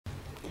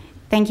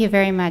Thank you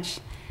very much.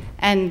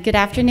 And good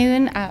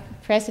afternoon,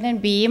 President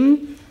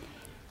Beam,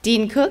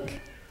 Dean Cook,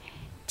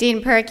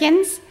 Dean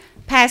Perkins,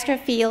 Pastor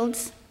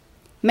Fields,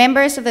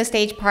 members of the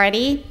stage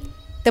party,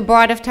 the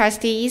Board of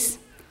Trustees,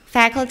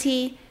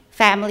 faculty,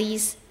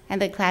 families,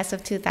 and the class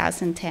of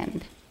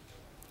 2010.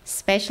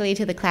 Especially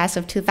to the class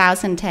of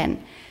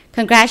 2010.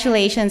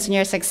 Congratulations on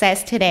your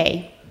success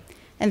today,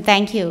 and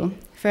thank you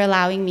for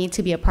allowing me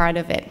to be a part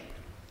of it.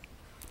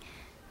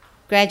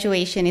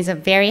 Graduation is a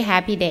very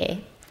happy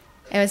day.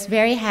 I was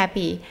very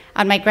happy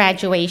on my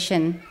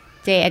graduation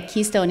day at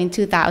Keystone in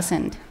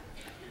 2000.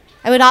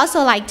 I would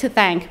also like to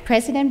thank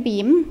President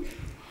Beam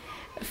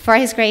for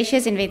his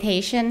gracious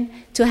invitation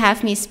to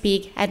have me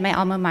speak at my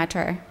alma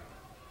mater.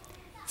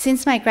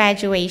 Since my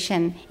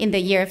graduation in the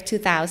year of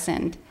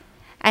 2000,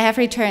 I have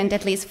returned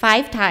at least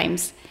 5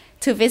 times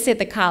to visit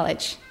the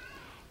college.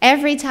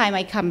 Every time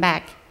I come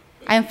back,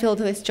 I am filled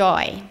with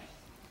joy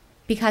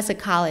because the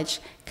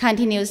college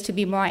continues to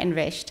be more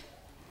enriched,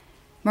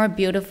 more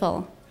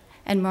beautiful,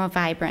 and more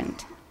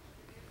vibrant.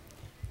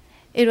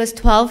 It was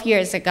 12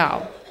 years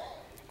ago,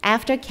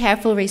 after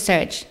careful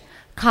research,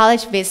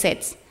 college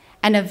visits,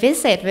 and a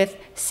visit with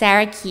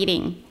Sarah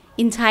Keating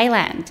in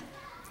Thailand,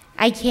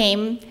 I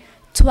came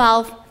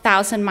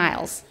 12,000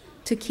 miles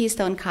to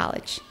Keystone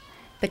College,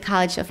 the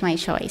college of my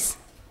choice.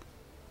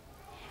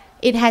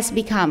 It has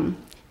become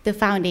the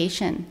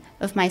foundation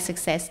of my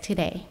success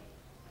today.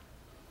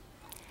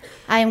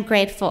 I am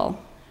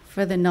grateful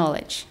for the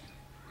knowledge,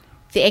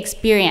 the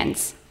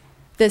experience,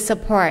 the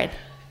support,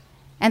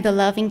 and the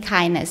loving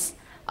kindness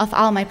of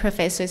all my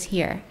professors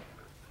here,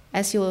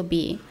 as you will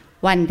be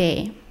one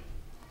day.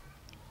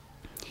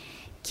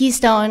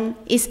 Keystone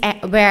is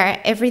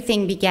where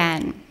everything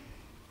began.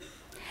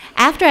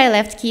 After I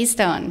left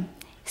Keystone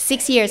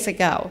 6 years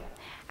ago,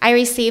 I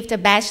received a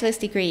bachelor's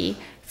degree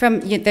from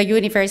the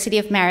University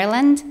of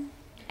Maryland,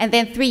 and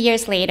then 3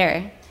 years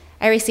later,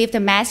 I received a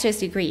master's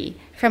degree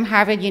from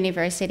Harvard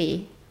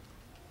University,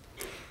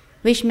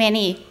 which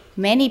many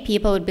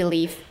people would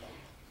believe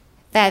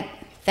that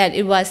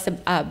it was the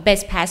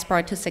best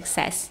passport to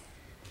success.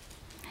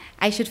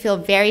 I should feel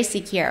very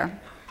secure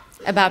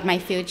about my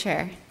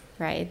future,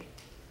 right?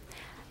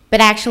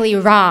 But actually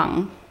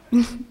wrong.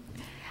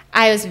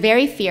 I was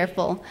very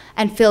fearful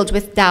and filled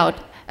with doubt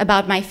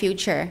about my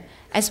future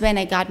as when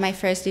I got my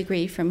first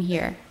degree from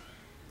here.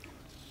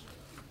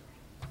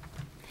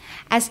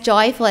 As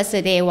joyful as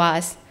the day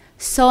was,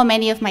 so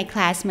many of my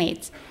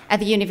classmates at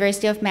the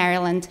University of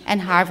Maryland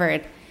and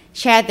Harvard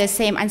shared the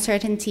same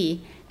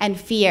uncertainty and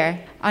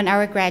fear on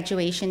our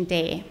graduation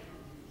day.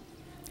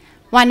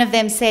 One of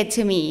them said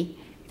to me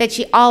that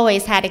she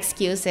always had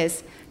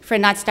excuses for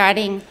not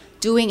starting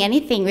doing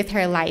anything with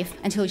her life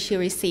until she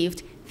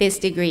received this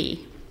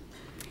degree.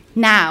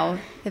 Now,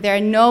 there are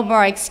no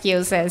more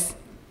excuses.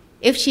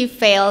 If she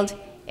failed,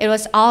 it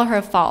was all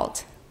her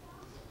fault.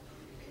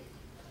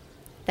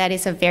 That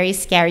is a very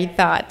scary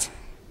thought.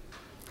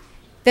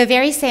 The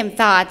very same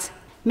thought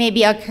may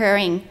be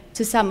occurring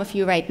to some of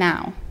you right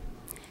now,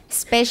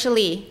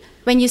 especially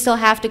when you still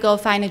have to go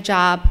find a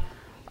job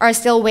or are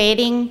still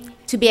waiting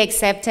to be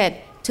accepted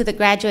to the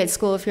graduate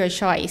school of your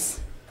choice.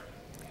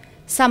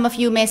 Some of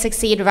you may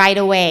succeed right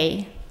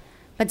away,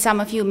 but some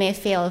of you may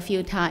fail a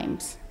few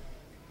times.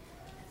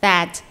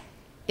 That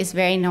is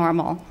very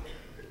normal.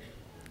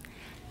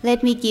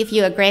 Let me give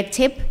you a great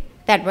tip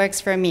that works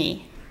for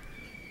me.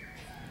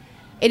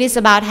 It is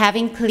about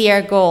having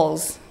clear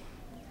goals.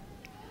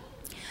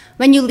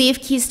 When you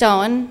leave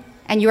Keystone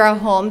and you are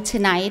home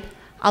tonight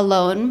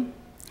alone,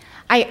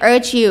 I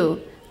urge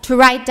you to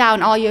write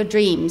down all your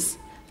dreams,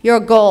 your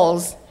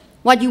goals,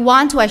 what you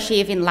want to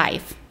achieve in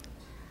life,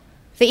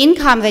 the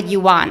income that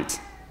you want,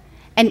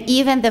 and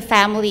even the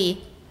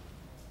family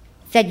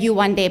that you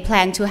one day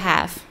plan to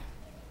have.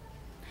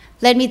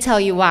 Let me tell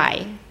you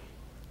why.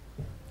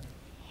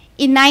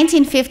 In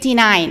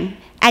 1959,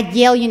 at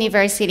Yale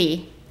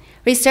University,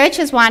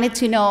 researchers wanted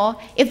to know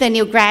if the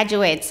new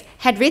graduates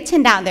had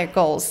written down their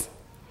goals.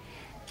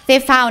 They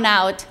found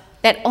out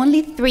that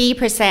only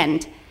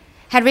 3%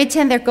 had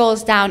written their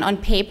goals down on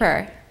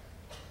paper.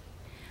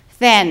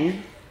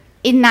 Then,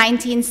 in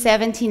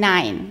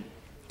 1979,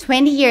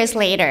 20 years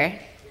later,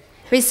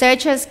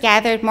 researchers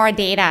gathered more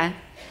data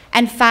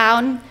and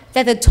found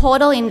that the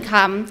total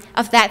income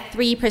of that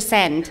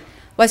 3%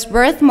 was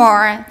worth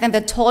more than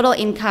the total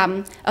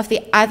income of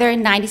the other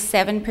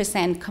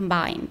 97%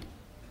 combined.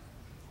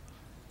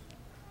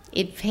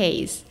 It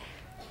pays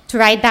to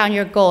write down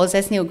your goals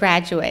as new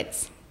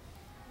graduates.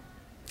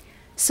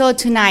 So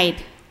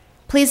tonight,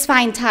 please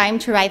find time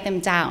to write them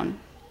down.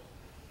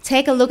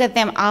 Take a look at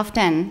them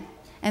often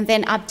and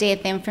then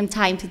update them from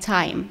time to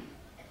time.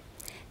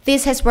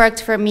 This has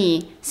worked for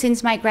me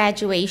since my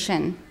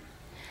graduation.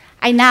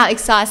 I now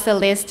exhaust the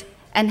list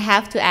and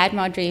have to add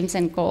more dreams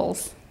and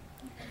goals.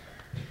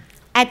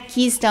 At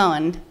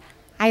Keystone,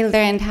 I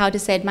learned how to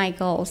set my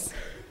goals.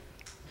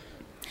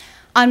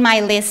 On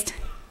my list,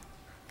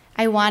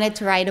 I wanted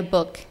to write a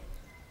book,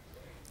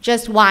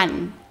 just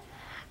one,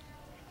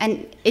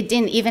 and it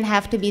didn't even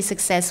have to be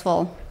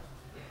successful.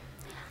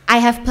 I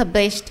have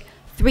published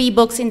 3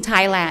 books in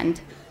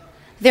Thailand.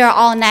 They are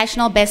all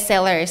national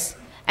bestsellers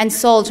and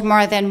sold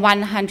more than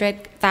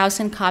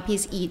 100,000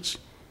 copies each.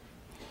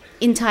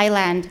 In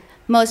Thailand,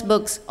 most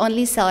books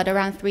only sell at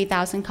around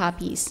 3,000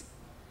 copies.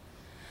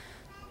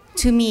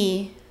 To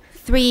me,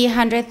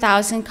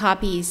 300,000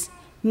 copies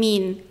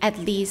mean at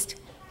least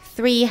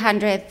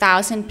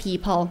 300,000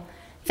 people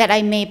that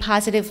I may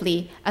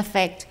positively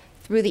affect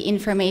through the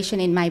information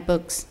in my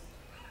books.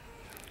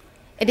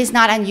 It is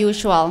not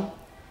unusual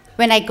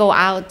when I go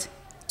out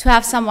to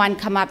have someone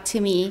come up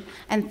to me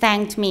and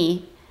thank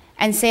me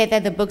and say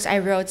that the books I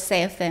wrote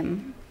saved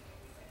them.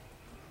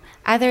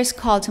 Others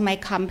call to my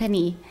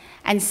company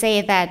and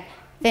say that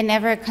they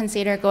never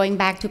consider going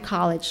back to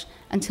college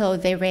until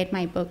they read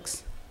my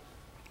books.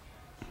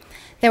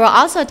 There were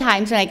also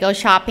times when I go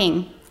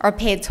shopping or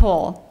pay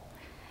toll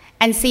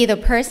and see the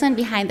person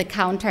behind the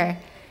counter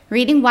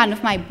reading one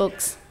of my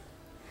books.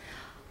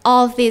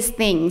 All these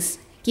things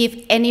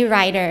give any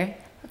writer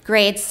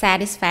great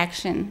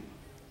satisfaction.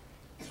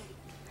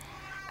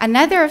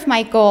 Another of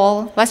my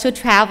goals was to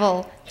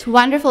travel to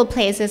wonderful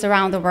places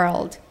around the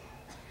world.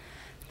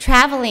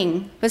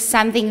 Traveling was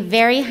something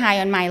very high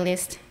on my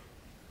list.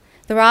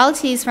 The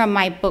royalties from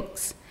my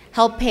books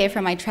helped pay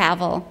for my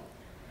travel,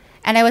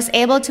 and I was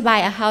able to buy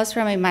a house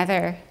for my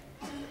mother,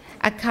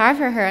 a car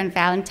for her on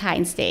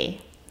Valentine's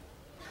Day.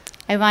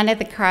 I wanted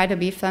the car to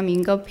be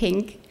flamingo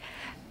pink,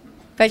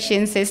 but she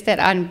insisted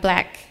on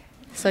black,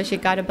 so she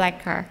got a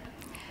black car.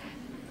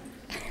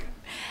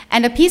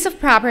 And a piece of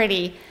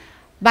property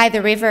by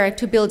the river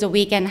to build a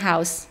weekend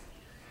house.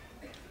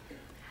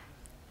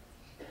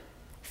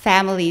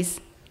 Families,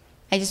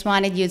 I just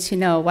wanted you to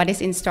know what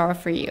is in store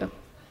for you.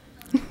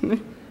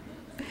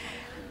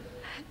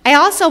 I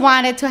also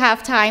wanted to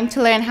have time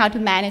to learn how to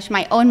manage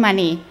my own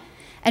money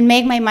and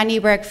make my money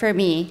work for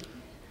me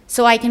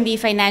so I can be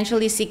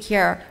financially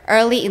secure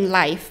early in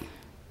life.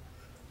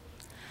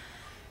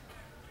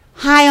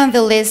 High on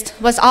the list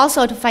was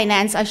also to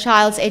finance a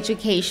child's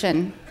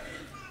education.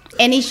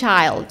 Any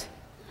child,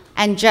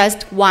 and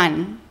just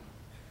one.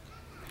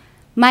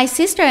 My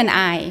sister and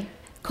I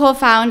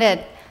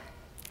co-founded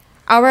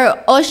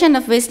our Ocean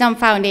of Wisdom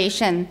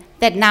Foundation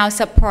that now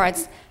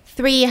supports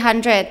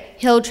 300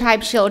 Hill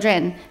Tribe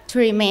children to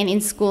remain in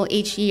school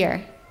each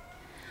year.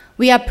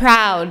 We are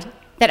proud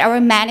that our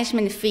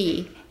management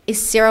fee is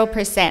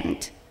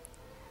 0%.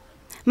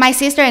 My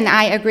sister and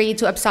I agreed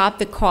to absorb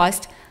the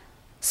cost,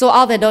 so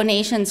all the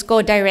donations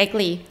go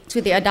directly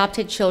to the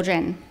adopted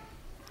children.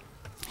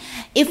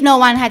 If no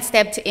one had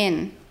stepped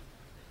in,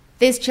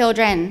 these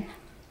children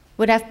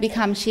would have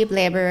become cheap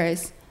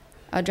laborers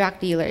or drug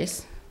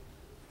dealers.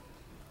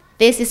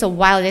 This is the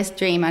wildest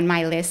dream on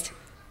my list.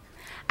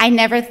 I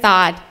never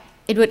thought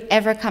it would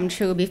ever come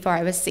true before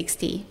I was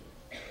 60.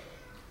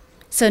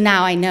 So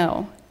now I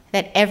know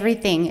that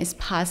everything is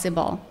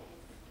possible.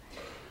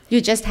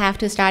 You just have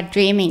to start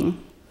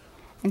dreaming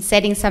and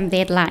setting some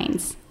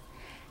deadlines,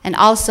 and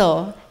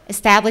also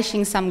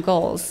establishing some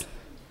goals.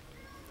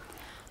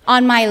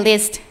 On my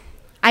list,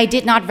 I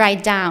did not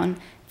write down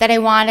that I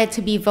wanted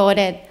to be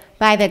voted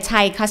by the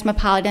Thai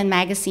Cosmopolitan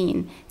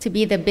magazine to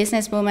be the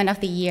Businesswoman of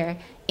the Year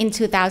in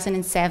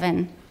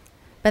 2007,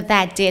 but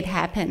that did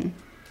happen.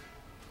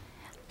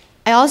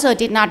 I also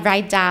did not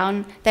write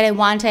down that I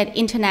wanted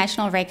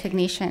international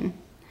recognition,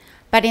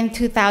 but in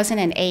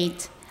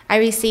 2008, I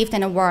received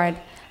an award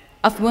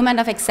of Woman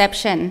of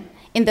Exception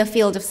in the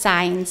field of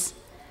science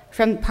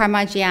from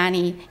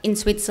Parmigiani in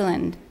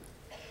Switzerland.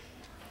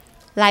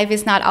 Life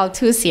is not all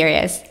too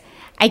serious.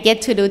 I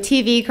get to do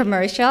TV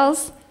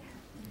commercials,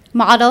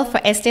 model for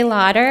Estee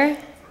Lauder.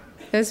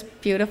 It was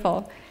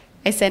beautiful.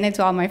 I sent it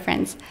to all my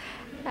friends.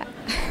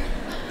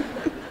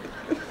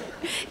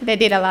 They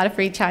did a lot of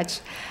retouch.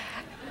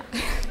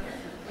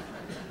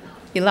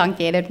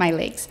 Elongated my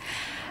legs.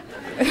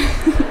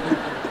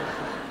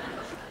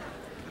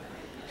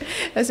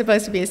 It was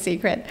supposed to be a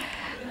secret.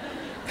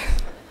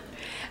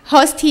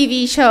 Host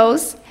TV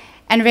shows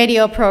and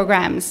radio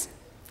programs.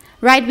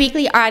 Write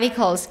weekly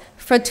articles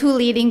for 2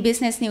 leading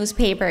business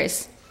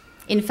newspapers.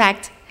 In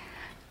fact,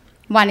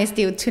 one is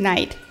due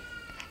tonight.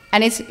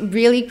 And it's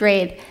really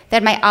great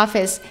that my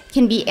office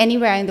can be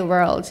anywhere in the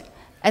world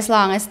as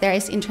long as there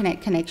is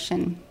internet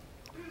connection.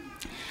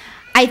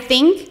 I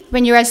think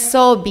when you are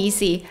so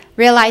busy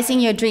realizing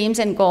your dreams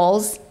and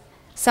goals,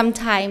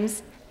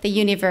 sometimes the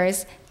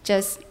universe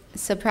just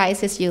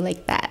surprises you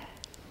like that.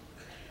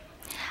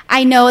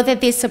 I know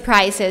that these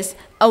surprises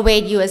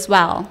await you as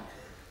well.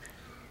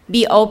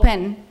 Be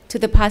open to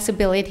the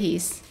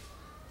possibilities.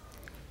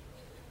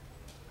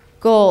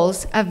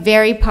 Goals are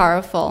very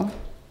powerful.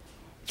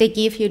 They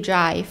give you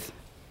drive.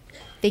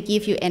 They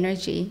give you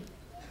energy.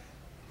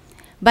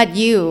 But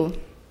you,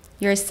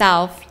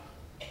 yourself,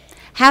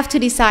 have to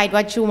decide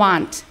what you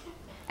want,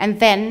 and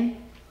then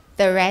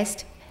the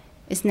rest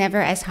is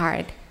never as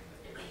hard.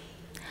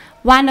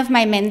 One of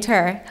my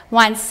mentors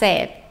once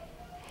said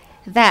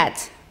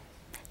that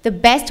the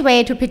best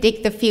way to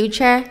predict the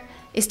future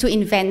is to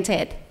invent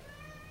it.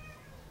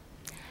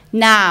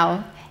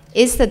 Now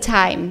is the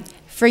time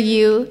for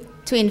you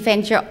to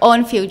invent your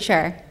own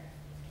future.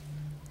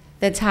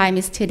 the time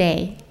is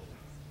today.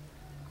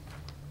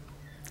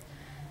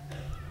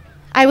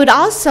 I would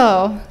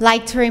also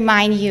like to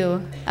remind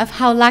you of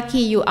how lucky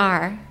you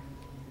are.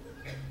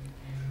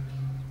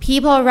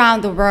 People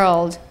around the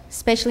world,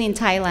 especially in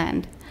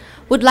Thailand,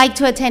 would like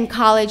to attend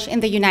college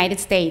in the United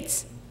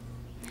States,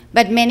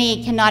 but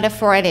many cannot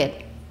afford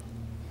it.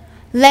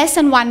 Less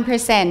than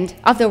 1%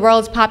 of the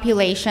world's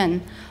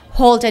population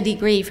hold a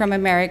degree from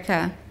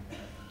America.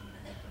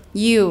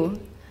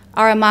 You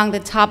are among the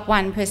top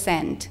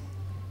 1%.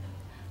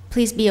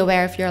 Please be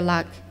aware of your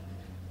luck.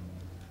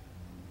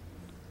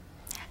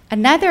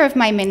 Another of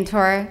my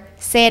mentors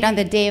said on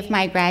the day of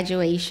my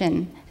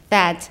graduation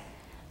that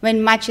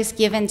when much is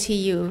given to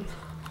you,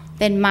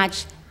 then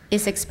much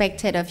is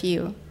expected of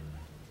you.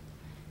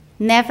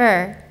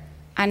 Never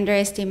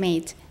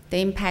underestimate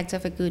the impact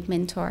of a good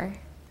mentor.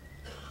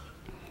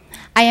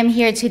 I am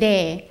here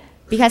today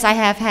because I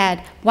have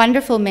had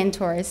wonderful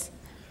mentors,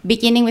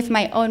 beginning with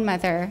my own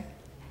mother,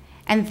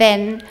 and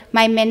then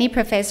my many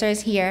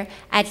professors here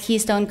at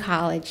Keystone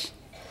College,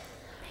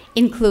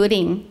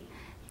 including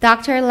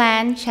Dr.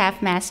 Lan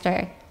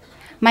Chafmaster,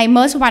 my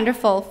most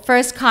wonderful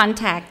first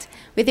contact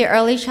with the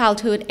Early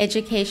Childhood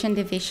Education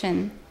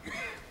Division,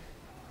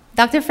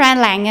 Dr. Fran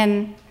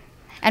Langen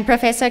and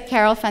Professor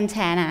Carol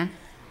Fontana.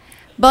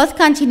 Both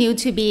continue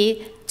to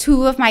be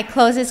two of my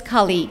closest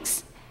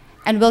colleagues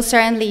and will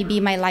certainly be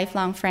my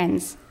lifelong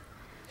friends,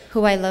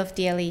 who I love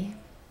dearly.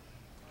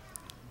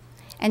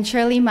 And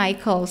Shirley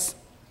Michaels,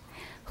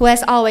 who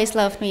has always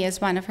loved me as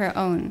one of her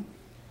own.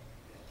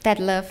 That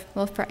love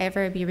will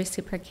forever be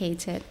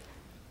reciprocated.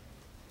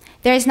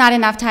 There is not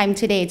enough time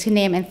today to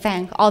name and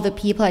thank all the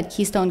people at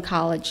Keystone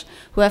College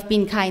who have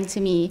been kind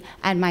to me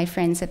and my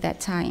friends at that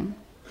time.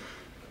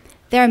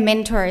 There are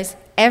mentors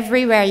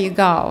everywhere you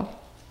go,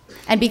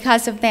 and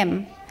because of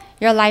them,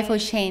 your life will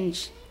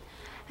change.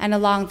 And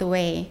along the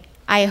way,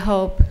 I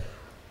hope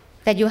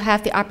that you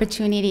have the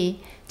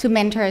opportunity to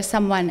mentor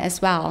someone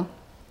as well.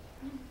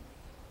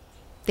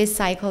 This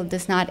cycle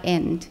does not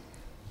end.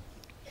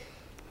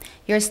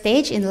 Your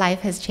stage in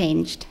life has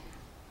changed.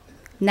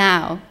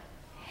 Now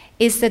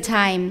is the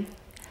time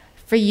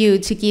for you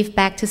to give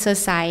back to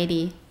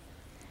society,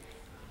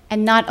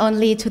 and not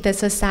only to the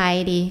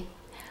society,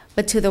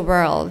 but to the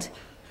world.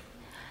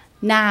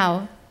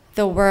 Now,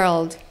 the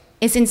world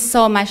is in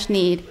so much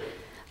need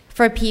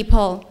for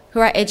people who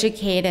are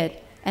educated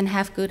and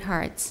have good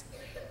hearts.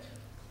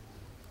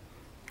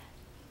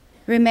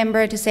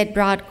 Remember to set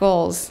broad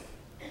goals,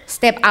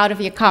 step out of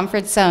your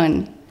comfort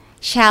zone,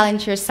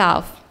 challenge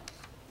yourself.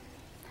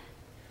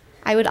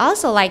 I would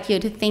also like you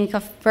to think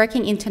of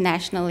working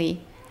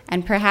internationally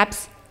and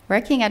perhaps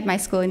working at my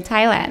school in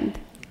Thailand.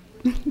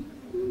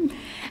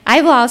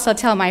 I will also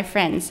tell my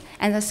friends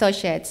and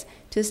associates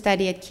to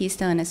study at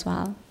Keystone as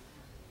well.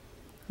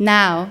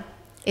 Now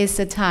is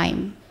the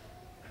time.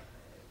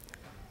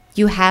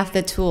 You have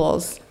the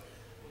tools,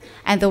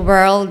 and the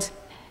world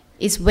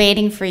is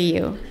waiting for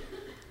you.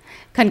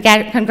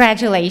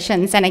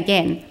 Congratulations, and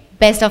again,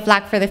 best of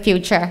luck for the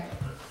future.